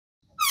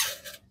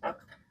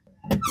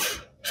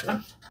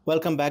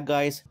Welcome back,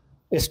 guys.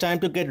 It's time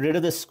to get rid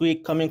of the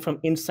squeak coming from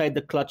inside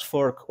the clutch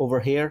fork over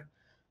here.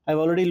 I've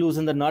already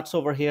loosened the nuts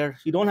over here.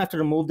 You don't have to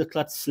remove the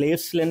clutch slave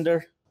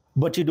cylinder,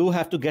 but you do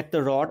have to get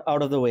the rod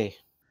out of the way.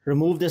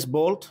 Remove this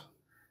bolt,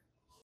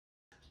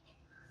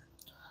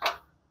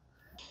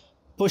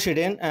 push it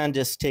in, and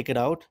just take it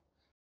out.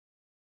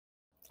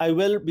 I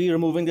will be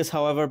removing this,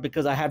 however,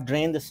 because I have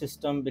drained the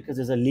system because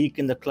there's a leak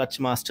in the clutch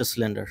master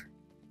cylinder.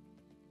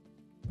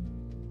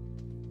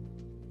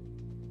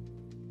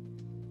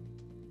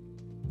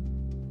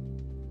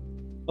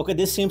 Okay,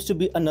 this seems to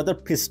be another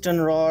piston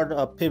rod,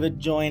 a pivot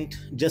joint,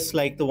 just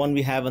like the one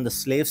we have on the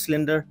slave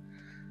cylinder.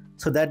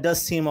 So that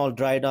does seem all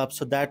dried up,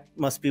 so that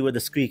must be where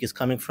the squeak is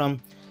coming from.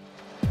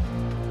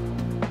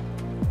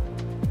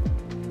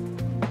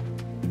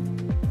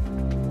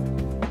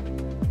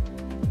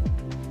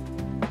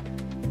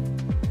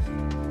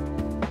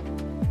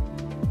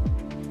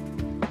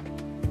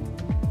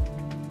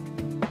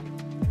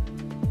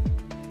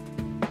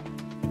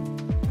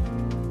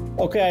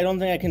 Okay, I don't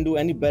think I can do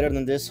any better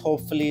than this.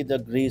 Hopefully the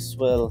grease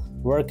will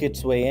work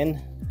its way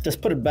in. Just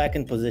put it back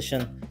in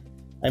position.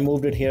 I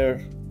moved it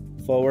here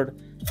forward,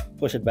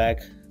 push it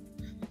back.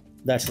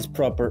 That's its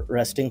proper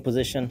resting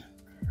position.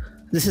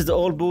 This is the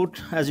old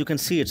boot. As you can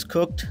see, it's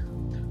cooked.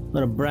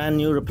 Got a brand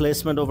new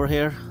replacement over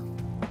here.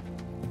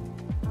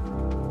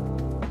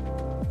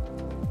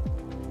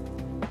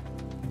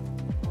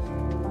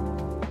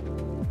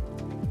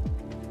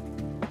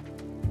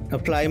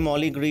 Apply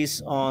Moly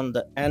grease on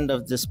the end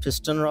of this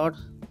piston rod.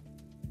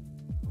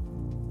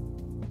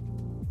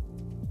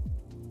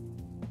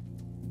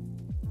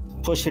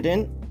 Push it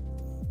in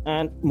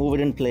and move it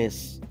in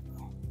place.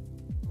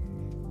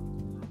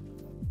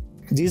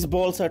 These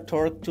bolts are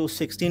torqued to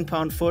 16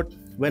 pound-foot.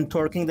 When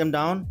torquing them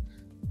down,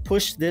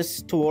 push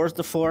this towards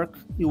the fork.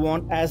 You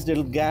want as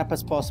little gap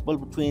as possible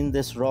between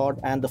this rod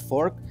and the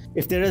fork.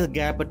 If there is a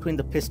gap between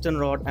the piston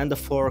rod and the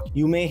fork,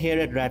 you may hear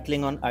it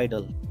rattling on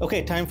idle.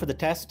 Okay, time for the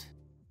test.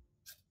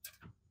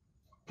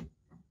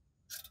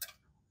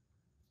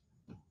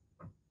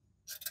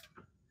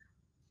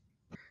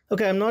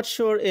 Okay, I'm not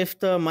sure if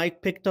the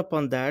mic picked up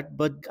on that,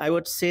 but I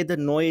would say the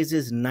noise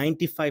is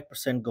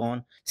 95%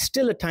 gone.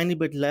 Still a tiny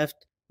bit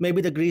left.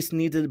 Maybe the grease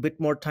needs a bit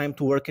more time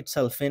to work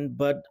itself in,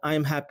 but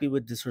I'm happy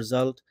with this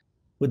result.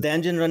 With the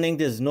engine running,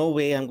 there's no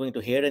way I'm going to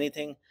hear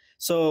anything.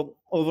 So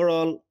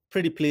overall,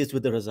 pretty pleased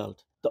with the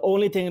result. The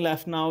only thing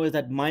left now is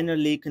that minor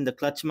leak in the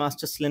clutch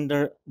master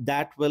cylinder.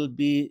 That will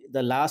be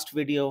the last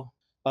video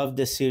of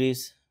this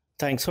series.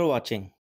 Thanks for watching.